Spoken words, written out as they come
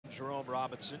Jerome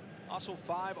Robinson. Also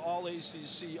 5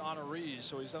 All-ACC honorees,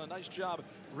 so he's done a nice job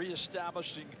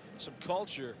reestablishing some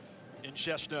culture in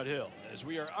Chestnut Hill. As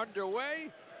we are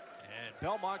underway, and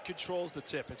Belmont controls the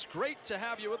tip. It's great to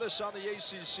have you with us on the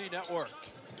ACC network.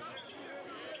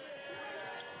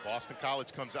 Boston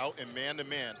College comes out in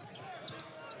man-to-man.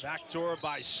 Backdoor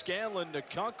by Scanlon to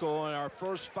Kunkel, and our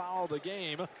first foul of the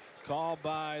game called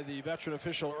by the veteran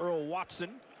official Earl Watson.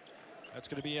 That's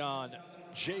going to be on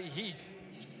Jay Heath,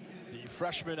 the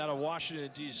freshman out of Washington,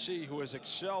 D.C., who has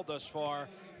excelled thus far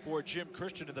for Jim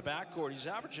Christian in the backcourt. He's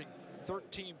averaging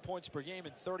 13 points per game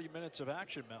in 30 minutes of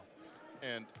action, Mel.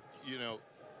 And, you know,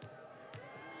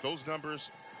 those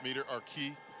numbers, Meter, are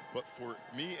key. But for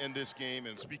me in this game,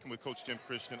 and speaking with Coach Jim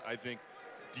Christian, I think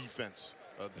defense.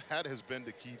 That has been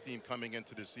the key theme coming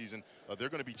into this season. They're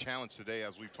going to be challenged today,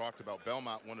 as we've talked about.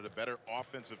 Belmont, one of the better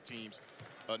offensive teams,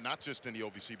 not just in the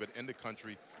OVC, but in the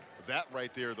country. That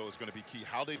right there, though, is going to be key.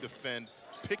 How they defend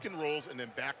pick and rolls and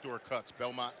then backdoor cuts.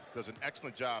 Belmont does an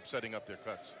excellent job setting up their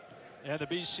cuts. And the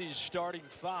BC's starting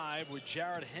 5 with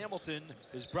Jared Hamilton.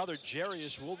 His brother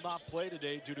Jarius will not play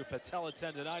today due to patella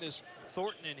tendonitis.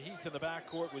 Thornton and Heath in the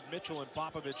backcourt with Mitchell and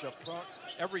Popovich up front.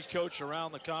 Every coach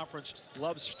around the conference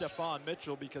loves Stefan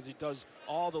Mitchell because he does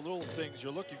all the little things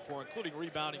you're looking for, including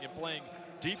rebounding and playing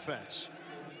defense.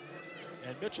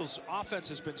 And Mitchell's offense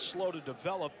has been slow to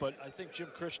develop, but I think Jim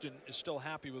Christian is still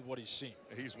happy with what he's seen.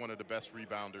 He's one of the best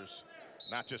rebounders,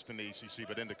 not just in the ACC,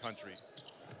 but in the country.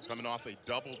 Coming off a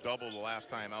double-double the last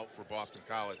time out for Boston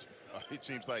College. It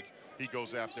seems like he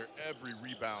goes after every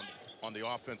rebound on the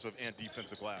offensive and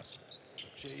defensive glass.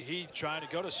 Jay Heath trying to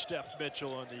go to Steph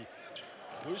Mitchell on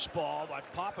the loose ball by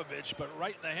Popovich, but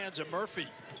right in the hands of Murphy.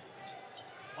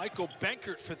 Michael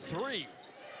Benkert for 3.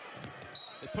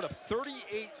 They put up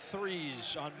 38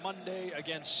 threes on Monday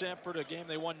against Samford, a game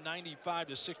they won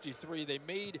 95-63. They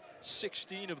made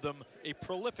 16 of them, a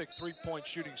prolific three-point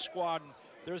shooting squad. And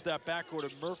there's that backcourt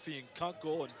of Murphy and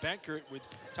Kunkel and Benkert with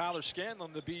Tyler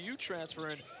Scanlon, the BU transfer,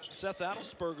 and Seth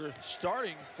Adelsberger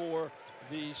starting for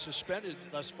the suspended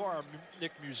thus far,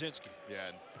 Nick Muszynski. Yeah,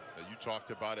 and you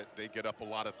talked about it. They get up a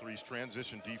lot of threes.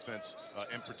 Transition defense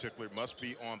in particular must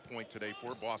be on point today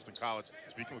for Boston College.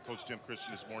 Speaking with Coach Jim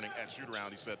Christian this morning at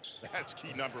shoot-around, he said that's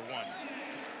key number 1.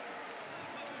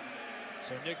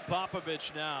 So Nick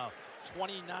Popovich now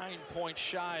 29 points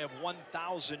shy of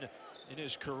 1,000 in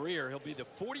his career. He'll be the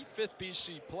 45th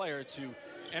BC player to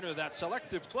enter that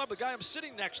selective club. The guy I'm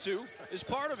sitting next to is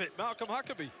part of it, Malcolm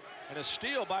Huckabee. And a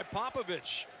steal by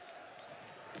Popovich.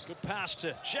 Good pass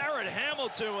to Jared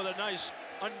Hamilton with a nice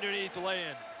underneath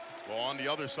lay-in. Well, on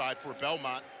the other side for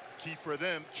Belmont, key for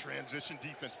them, transition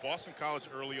defense. Boston College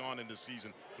early on in the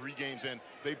season, 3 games in,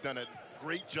 they've done a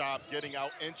great job getting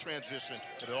out in transition,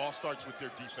 but it all starts with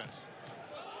their defense.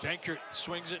 Benkert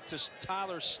swings it to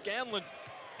Tyler Scanlon,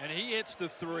 and he hits the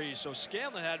 3. So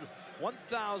Scanlon had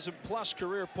 1,000+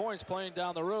 career points playing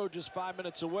down the road just 5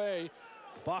 minutes away.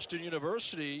 Boston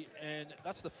University, and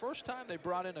that's the first time they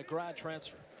brought in a grad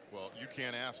transfer. Well, you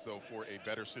can't ask, though, for a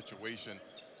better situation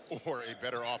or a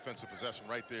better offensive possession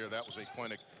right there. That was a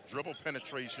clinic. Dribble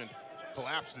penetration,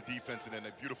 collapse the defense, and then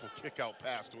a beautiful kick-out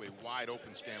pass to a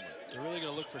wide-open Scanlon. They're really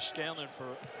going to look for Scanlon for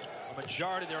a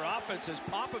majority of their offense as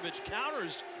Popovich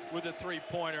counters with a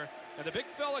 3-pointer. And the big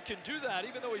fella can do that,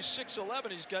 even though he's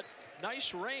 6'11", he's got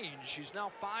nice range. He's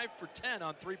now 5 for 10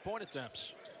 on 3-point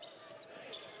attempts.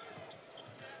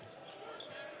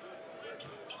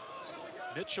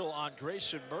 Mitchell on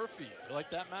Grayson Murphy. You like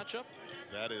that matchup?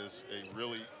 That is a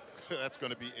really, that's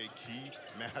going to be a key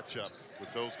matchup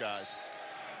with those guys.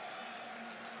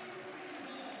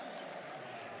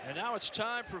 And now it's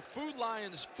time for Food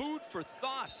Lions Food for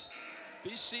Thought.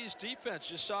 BC's defense,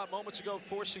 just saw it moments ago,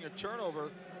 forcing a turnover.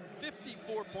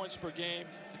 54 points per game.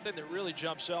 The thing that really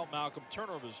jumps out, Malcolm,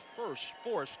 turnovers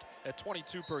forced at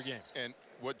 22 per game. And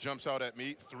what jumps out at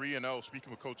me, 3-0,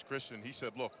 speaking with Coach Christian, he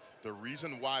said, look, the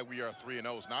reason why we are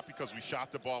 3-0 is not because we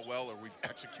shot the ball well or we've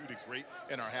executed great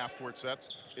in our half-court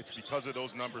sets. It's because of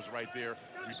those numbers right there.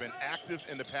 We've been active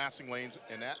in the passing lanes,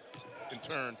 and that, in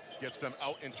turn, gets them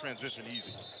out in transition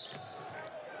easy.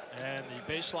 And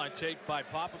the baseline take by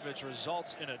Popovich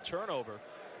results in a turnover.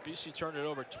 BC turned it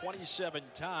over 27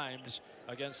 times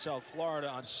against South Florida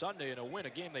on Sunday in a win, a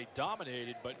game they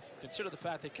dominated, but consider the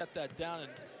fact they cut that down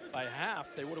by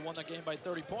half, they would have won that game by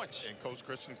 30 points. And Coach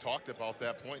Christian talked about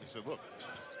that point. He said, look,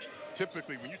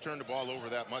 typically when you turn the ball over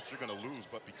that much, you're going to lose,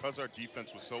 but because our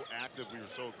defense was so active, we were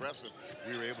so aggressive,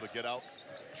 we were able to get out,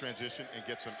 transition, and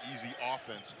get some easy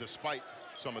offense despite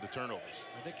some of the turnovers.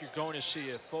 I think you're going to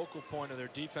see a focal point of their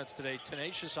defense today.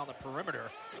 Tenacious on the perimeter.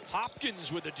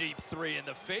 Hopkins with a deep 3, and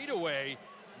the fadeaway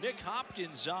Nick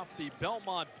Hopkins off the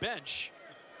Belmont bench,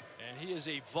 and he is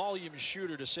a volume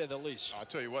shooter to say the least. I'll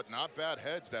tell you what, not bad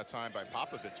heads that time by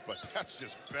Popovich, but that's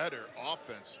just better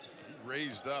offense. He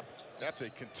raised up. That's a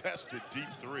contested deep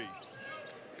three.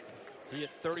 He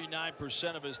hit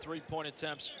 39% of his three-point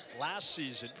attempts last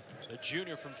season, the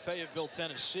junior from Fayetteville,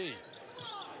 Tennessee.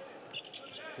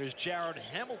 Here's Jared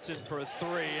Hamilton for a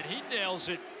three, and he nails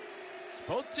it.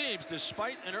 Both teams,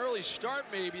 despite an early start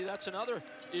maybe, that's another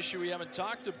issue we haven't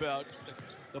talked about.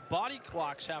 The body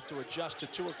clocks have to adjust to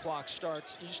 2 o'clock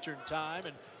starts Eastern time,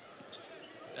 and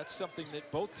that's something that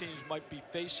both teams might be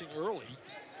facing early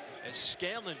as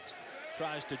Scanlon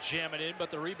tries to jam it in,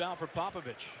 but the rebound for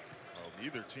Popovich. Well,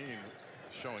 neither team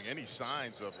showing any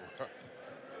signs of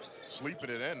sleeping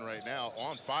it in right now.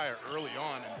 On fire early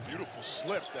on, and beautiful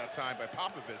slip that time by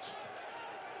Popovich.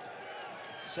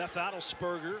 Seth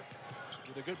Adelsberger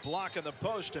with a good block on the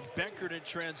post, and Benkert in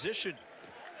transition.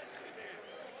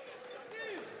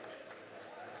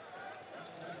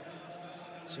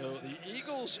 So the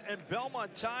Eagles and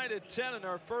Belmont tied at 10 in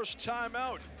our first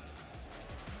timeout.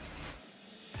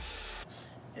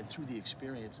 And through the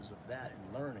experiences of that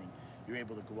and learning, you're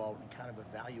able to go out and kind of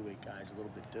evaluate guys a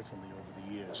little bit differently over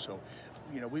the years. So,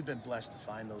 you know, we've been blessed to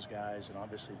find those guys, and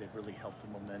obviously they've really helped the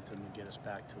momentum and get us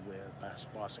back to where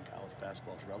Boston College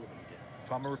basketball is relevant again.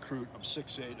 If I'm a recruit, I'm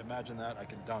 6'8", imagine that, I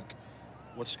can dunk.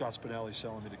 What's Scott Spinelli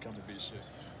selling me to come to BC?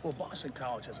 Well, Boston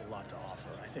College has a lot to offer.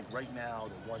 I think right now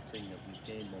the one thing that we've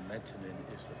gained momentum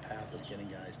in is the path of getting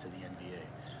guys to the NBA.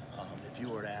 If you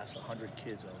were to ask 100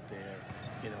 kids out there,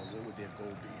 you know, what would their goal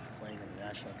be? Playing in the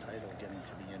national title, getting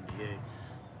to the NBA.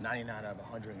 99 out of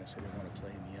 100 are going to say they want to play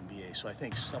in the NBA. So I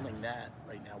think selling that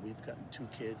right now, we've gotten 2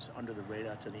 kids under the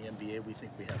radar to the NBA. We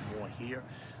think we have more here,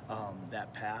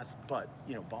 that path. But,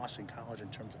 you know, Boston College in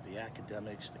terms of the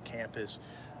academics, the campus,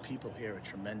 people here are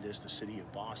tremendous. The city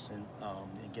of Boston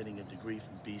and getting a degree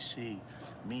from BC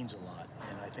means a lot.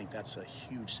 And I think that's a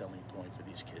huge selling point for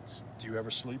these kids. Do you ever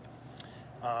sleep?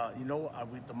 You know,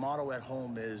 the motto at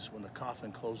home is when the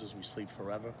coffin closes, we sleep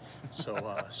forever.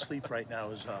 So sleep right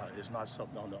now is not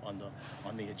something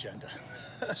on the agenda.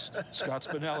 Scott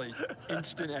Spinelli,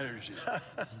 instant energy.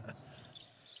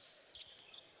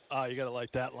 You got to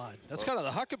like that line. That's kind of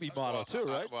the Huckabee motto too,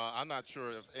 right? Well, I'm not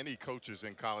sure of any coaches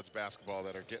in college basketball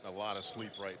that are getting a lot of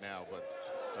sleep right now, but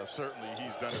certainly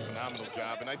he's done a phenomenal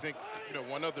job. And I think, you know,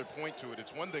 one other point to it,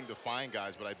 it's one thing to find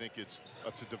guys, but I think it's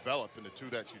to develop. And the 2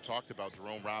 that you talked about,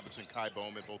 Jerome Robinson, Kai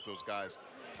Bowman, both those guys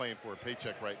playing for a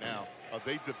paycheck right now,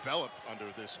 they developed under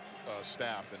this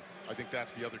staff. And I think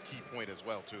that's the other key point as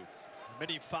well, too.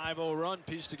 Mini 5-0 run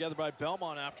pieced together by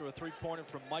Belmont after a 3-pointer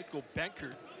from Michael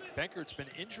Benkert. Benkert's been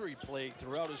injury plagued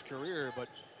throughout his career, but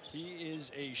he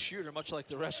is a shooter, much like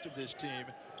the rest of this team.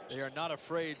 They are not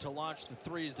afraid to launch the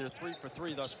threes. They're 3 for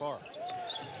 3 thus far.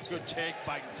 Good take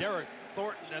by Derek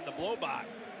Thornton and the blow-by.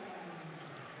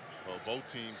 Well, both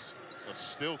teams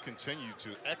still continue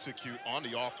to execute on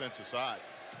the offensive side.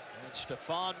 And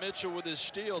Stephon Mitchell with his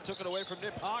steal took it away from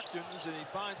Nick Hopkins, and he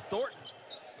finds Thornton.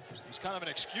 It was kind of an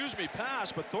excuse-me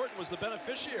pass, but Thornton was the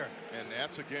beneficiary. And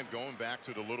that's, again, going back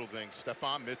to the little things.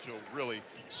 Stephon Mitchell really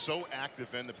so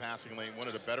active in the passing lane, one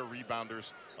of the better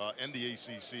rebounders in the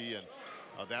ACC, and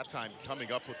that time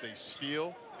coming up with a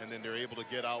steal, and then they're able to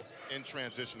get out in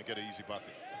transition to get an easy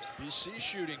bucket. BC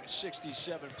shooting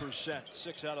 67%,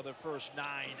 6 out of their first 9.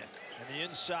 And the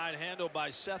inside handle by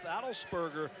Seth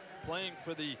Adelsberger, playing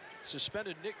for the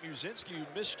suspended Nick Muszynski, who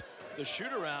missed the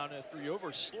shoot-around after he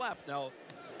overslept. Now,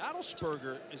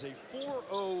 Adelsberger is a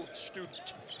 4.0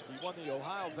 student. He won the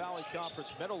Ohio Valley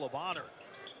Conference Medal of Honor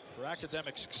for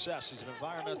academic success. He's an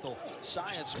environmental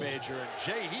science major. And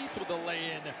Jay Heath with the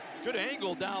lay-in. Good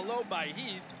angle down low by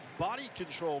Heath. Body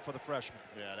control for the freshman.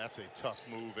 Yeah, that's a tough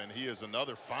move, and he is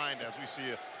another find as we see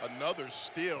another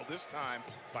steal, this time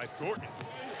by Thornton.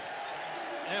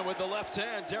 And with the left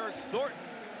hand, Derek Thornton,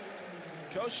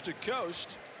 coast to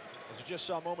coast. As we just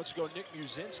saw moments ago, Nick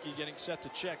Muszynski getting set to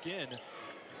check in.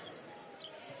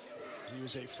 He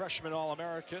was a freshman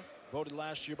All-America, voted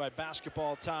last year by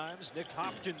Basketball Times. Nick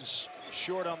Hopkins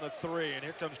short on the 3, and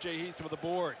here comes Jay Heath with the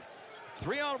board.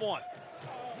 3-on-1.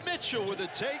 Mitchell with a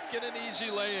take and an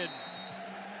easy lay-in.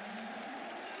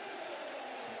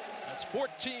 That's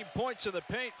 14 points in the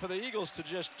paint for the Eagles to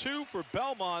just 2 for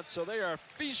Belmont, so they are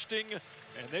feasting,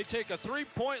 and they take a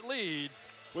 3-point lead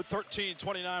with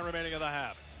 13:29 remaining in the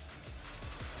half.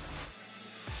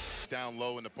 Down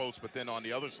low in the post, but then on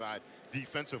the other side,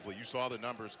 defensively, you saw the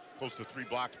numbers, close to 3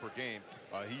 blocks per game.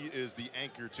 He is the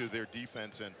anchor to their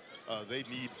defense, and they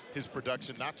need his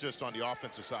production, not just on the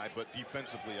offensive side, but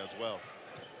defensively as well.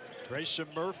 Grayson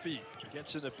Murphy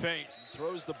gets in the paint,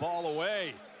 throws the ball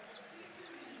away.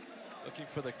 Looking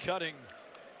for the cutting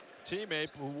teammate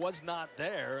who was not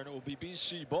there, and it will be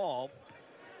BC ball.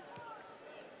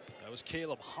 That was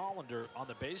Caleb Hollander on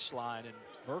the baseline, and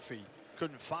Murphy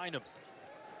couldn't find him.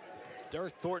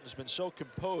 Derek Thornton's been so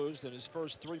composed in his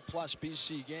first 3+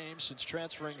 BC games since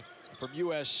transferring from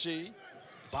USC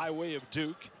by way of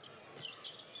Duke.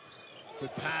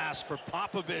 Good pass for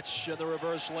Popovich and the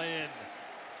reverse lay-in.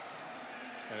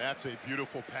 And that's a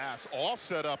beautiful pass, all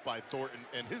set up by Thornton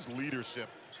and his leadership.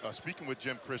 Speaking with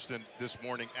Jim Christian this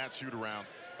morning at shoot-around,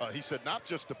 he said not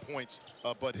just the points,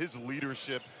 but his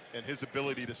leadership and his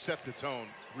ability to set the tone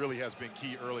really has been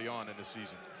key early on in the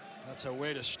season. That's a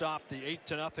way to stop the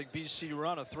 8-0 BC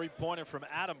run. A 3-pointer from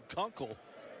Adam Kunkel,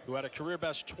 who had a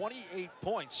career-best 28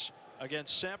 points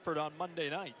against Sanford on Monday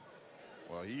night.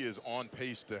 Well, he is on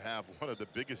pace to have one of the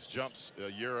biggest jumps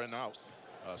year in out.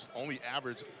 Only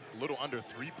averaged a little under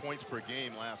 3 points per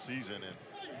game last season, and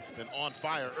been on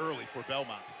fire early for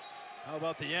Belmont. How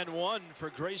about the N1 for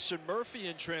Grayson Murphy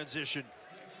in transition?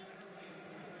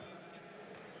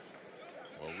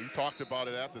 Well, we talked about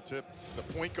it at the tip. The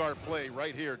point guard play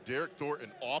right here, Derek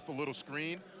Thornton off a little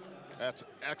screen. That's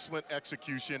excellent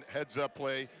execution, heads up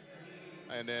play.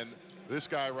 And then this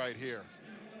guy right here.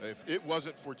 If it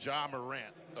wasn't for Ja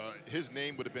Morant, his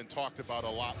name would have been talked about a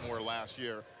lot more last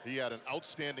year. He had an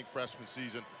outstanding freshman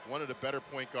season, one of the better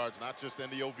point guards, not just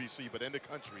in the OVC, but in the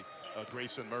country.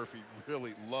 Grayson Murphy,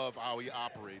 really love how he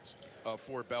operates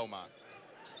for Belmont.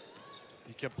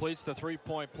 He completes the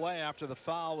 3-point play after the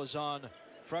foul was on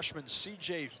freshman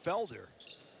C.J. Felder.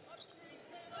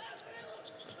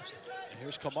 And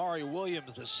here's Kamari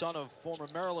Williams, the son of former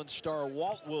Maryland star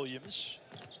Walt Williams.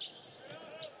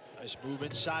 Nice move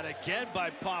inside again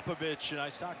by Popovich. And I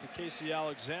talked to Casey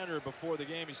Alexander before the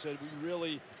game. He said we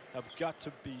really have got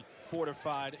to be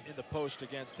fortified in the post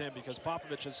against him because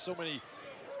Popovich has so many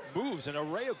moves, an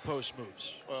array of post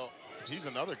moves. Well, he's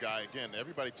another guy. Again,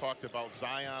 everybody talked about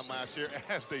Zion last year,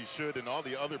 as they should, and all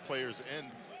the other players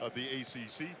in the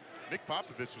ACC. Nick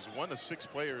Popovich was one of 6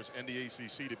 players in the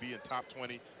ACC to be in top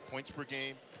 20 points per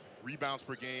game, rebounds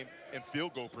per game, and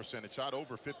field goal percentage. Shot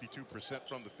over 52%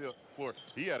 from the floor.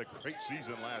 He had a great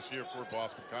season last year for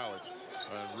Boston College.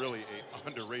 Really an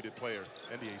underrated player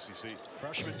in the ACC.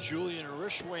 Freshman Julian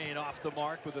Rishwain off the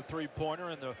mark with a 3-pointer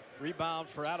and the rebound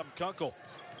for Adam Kunkel.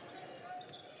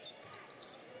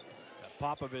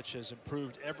 Popovich has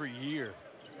improved every year.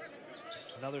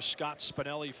 Another Scott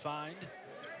Spinelli find.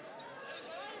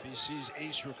 BC's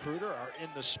ace recruiter are in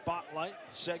the spotlight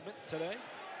segment today.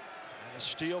 And a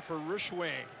steal for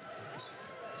Rishwain.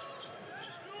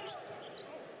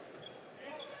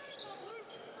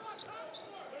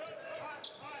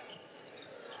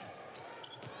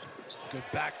 Good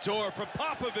backdoor from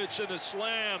Popovich and the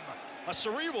slam. A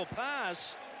cerebral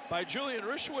pass by Julian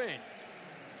Rishwain.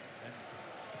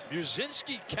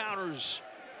 Muszynski counters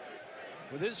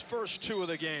with his first 2 of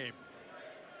the game.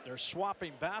 They're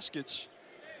swapping baskets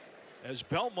as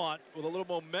Belmont with a little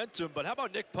momentum, but how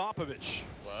about Nick Popovich?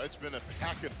 Well, it's been a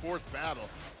back and forth battle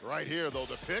right here, though.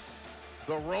 The pick,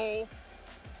 the roll,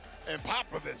 and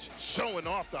Popovich showing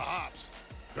off the hops.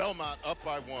 Belmont up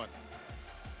by 1.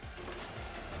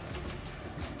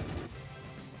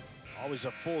 Always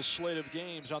a full slate of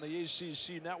games on the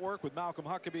ACC network with Malcolm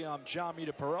Huckabee. I'm John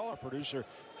Mita Perrell, our producer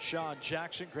Sean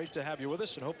Jackson. Great to have you with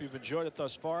us and hope you've enjoyed it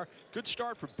thus far. Good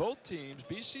start for both teams.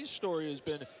 BC's story has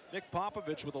been Nick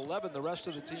Popovich with 11, the rest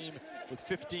of the team with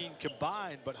 15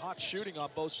 combined, but hot shooting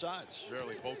on both sides.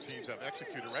 Rarely both teams have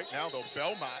executed. Right now, though,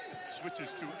 Belmont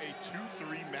switches to a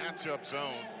 2-3 matchup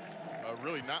zone.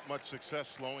 Really not much success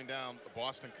slowing down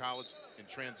Boston College in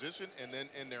transition and then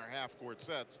in their half-court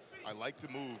sets. I like the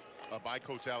move by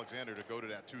Coach Alexander to go to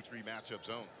that 2-3 matchup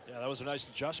zone. Yeah, that was a nice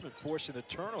adjustment, forcing the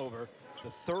turnover.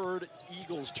 The 3rd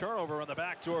Eagles turnover on the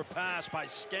backdoor pass by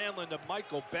Scanlon to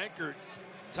Michael Benkert.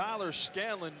 Tyler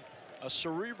Scanlon, a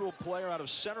cerebral player out of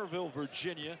Centerville,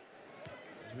 Virginia.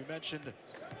 As we mentioned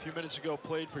a few minutes ago,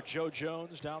 played for Joe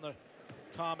Jones down the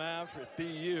Comm Ave at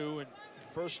BU, and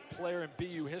first player in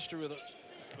BU history with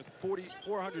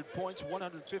 400 points,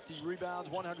 150 rebounds,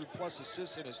 100+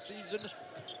 assists in a season.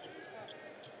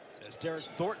 As Derek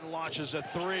Thornton launches a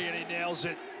 3 and he nails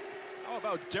it. How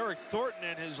about Derek Thornton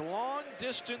and his long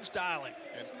distance dialing?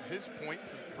 And his point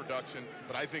production,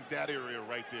 but I think that area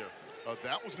right there,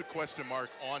 that was the question mark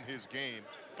on his game.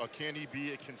 Can he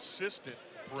be a consistent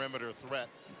perimeter threat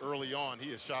early on?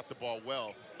 He has shot the ball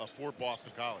well for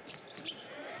Boston College.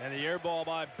 And the air ball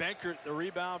by Benkert, the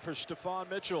rebound for Stephon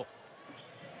Mitchell.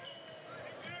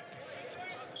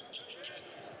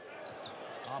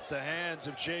 Off the hands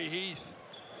of Jay Heath.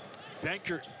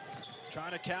 Benkert trying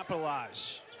to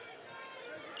capitalize.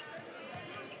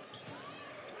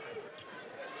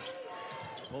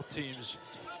 Both teams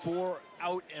 4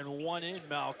 out and 1 in,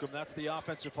 Malcolm. That's the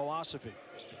offensive philosophy.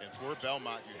 And for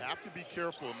Belmont, you have to be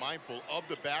careful and mindful of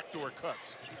the backdoor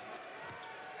cuts.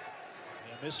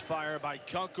 A misfire by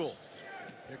Kunkel.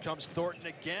 Here comes Thornton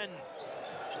again.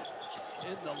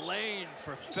 In the lane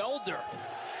for Felder.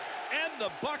 And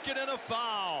the bucket and a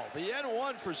foul. The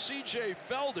N1 for C.J.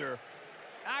 Felder.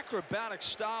 Acrobatic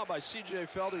style by C.J.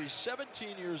 Felder. He's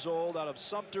 17 years old, out of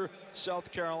Sumter,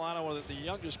 South Carolina, one of the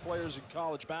youngest players in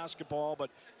college basketball,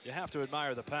 but you have to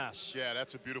admire the pass. Yeah,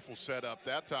 that's a beautiful setup.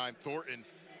 That time, Thornton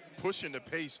pushing the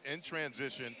pace in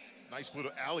transition. Nice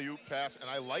little alley-oop pass, and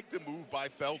I like the move by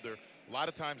Felder. A lot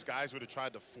of times, guys would have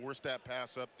tried to force that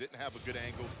pass up, didn't have a good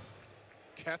angle.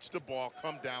 Catch the ball,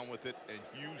 come down with it, and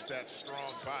use that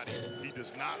strong body. He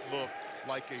does not look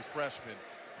like a freshman.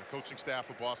 The coaching staff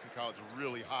of Boston College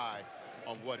really high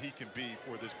on what he can be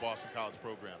for this Boston College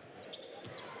program.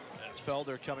 And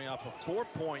Felder coming off a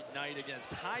 4-point night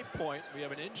against High Point. We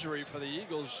have an injury for the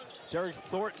Eagles. Derek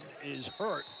Thornton is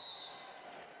hurt,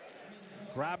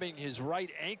 grabbing his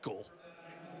right ankle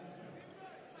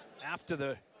after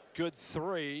the good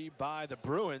 3 by the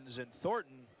Bruins, and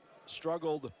Thornton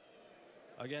struggled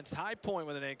against High Point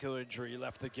with an ankle injury. He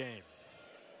left the game.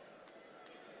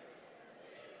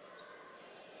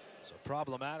 So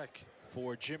problematic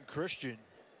for Jim Christian.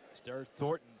 Derek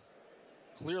Thornton,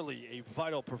 clearly a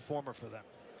vital performer for them.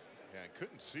 Yeah, I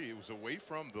couldn't see. It was away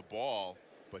from the ball,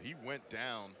 but he went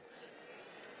down.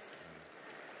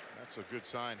 And that's a good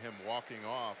sign, him walking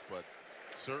off, but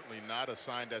certainly not a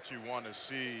sign that you want to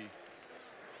see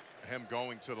him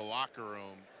going to the locker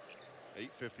room.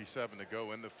 8:57 to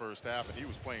go in the first half, and he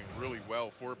was playing really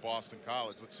well for Boston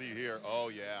College. Let's see here. Oh,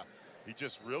 yeah. He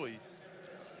just really,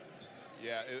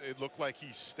 yeah, it looked like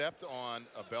he stepped on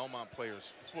a Belmont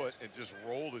player's foot and just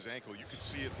rolled his ankle. You could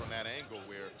see it from that angle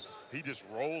where he just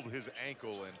rolled his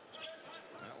ankle, and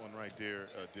that one right there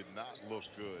did not look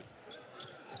good.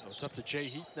 So it's up to Jay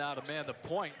Heath now to man the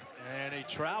point, and a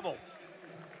travel.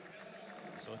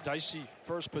 So a dicey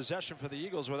first possession for the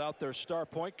Eagles without their star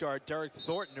point guard, Derek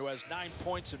Thornton, who has 9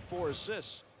 points and 4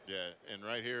 assists. Yeah, and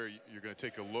right here, you're going to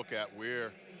take a look at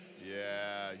where,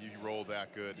 yeah, he rolled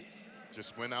that good.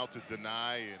 Just went out to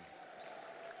deny, and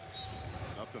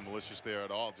nothing malicious there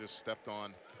at all. Just stepped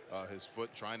on his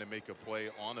foot trying to make a play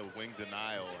on a wing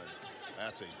denial, and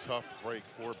that's a tough break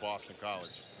for Boston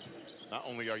College. Not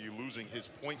only are you losing his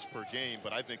points per game,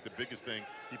 but I think the biggest thing,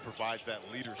 he provides that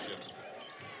leadership.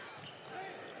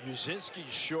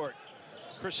 Uzinski's short.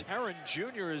 Chris Herron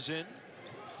Jr. is in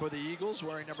for the Eagles,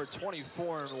 wearing number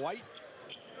 24 in white.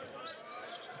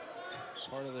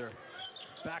 Part of their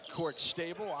backcourt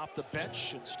stable off the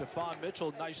bench, and Stephon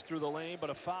Mitchell nice through the lane, but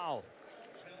a foul.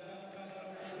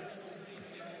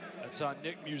 That's on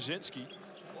Nick Muzinski.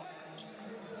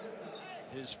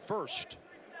 His first.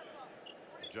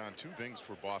 John, 2 things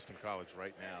for Boston College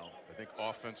right now. I think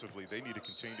offensively, they need to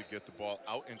continue to get the ball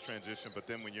out in transition, but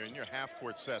then when you're in your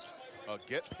half-court sets,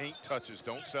 get paint touches.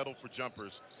 Don't settle for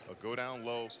jumpers. Go down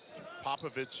low.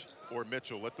 Popovich or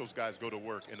Mitchell, let those guys go to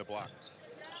work in the block.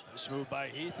 Nice move by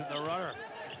Heath in the runner.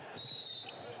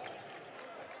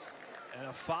 And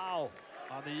a foul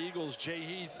on the Eagles. Jay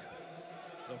Heath,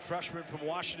 the freshman from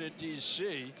Washington,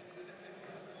 D.C.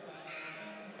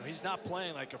 He's not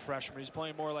playing like a freshman. He's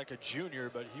playing more like a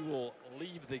junior, but he will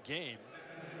leave the game.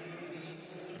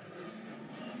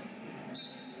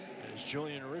 As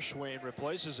Julian Rishwain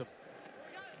replaces him.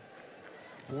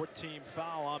 14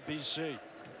 foul on BC.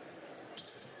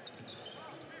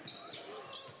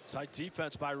 Tight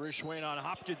defense by Rishwain on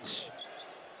Hopkins.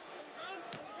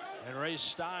 And Ray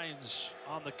Steins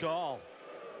on the call.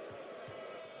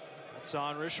 That's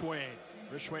on Rishwain.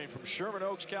 Rishwain from Sherman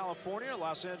Oaks, California,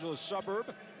 Los Angeles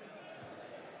suburb.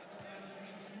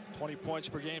 20 points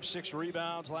per game, 6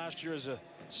 rebounds last year as a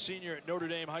senior at Notre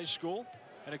Dame High School.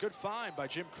 And a good find by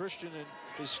Jim Christian and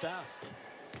his staff.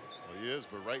 Well, he is,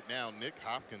 but right now, Nick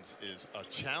Hopkins is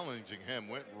challenging him,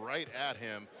 went right at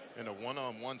him in a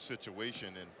one-on-one situation,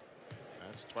 and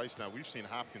that's twice now. We've seen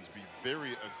Hopkins be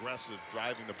very aggressive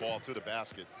driving the ball to the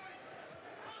basket.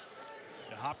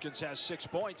 And Hopkins has 6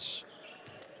 points.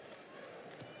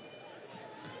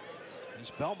 As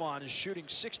Belmont is shooting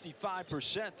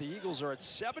 65%, the Eagles are at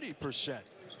 70%.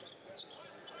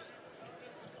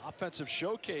 Offensive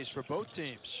showcase for both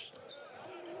teams.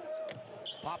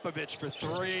 Popovich for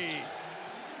 3.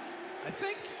 I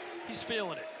think he's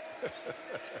feeling it.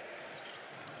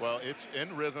 Well, it's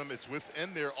in rhythm. It's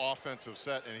within their offensive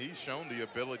set, and he's shown the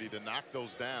ability to knock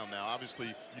those down. Now, obviously,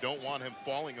 you don't want him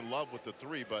falling in love with the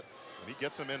 3, but when he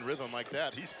gets him in rhythm like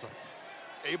that, he's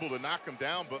able to knock him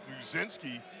down. But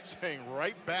Muzinski saying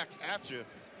right back at you.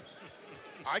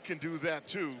 I can do that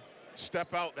too.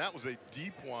 Step out. That was a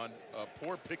deep one.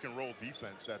 Poor pick and roll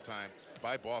defense that time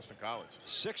by Boston College.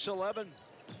 6'11",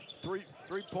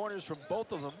 three-pointers from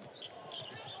both of them.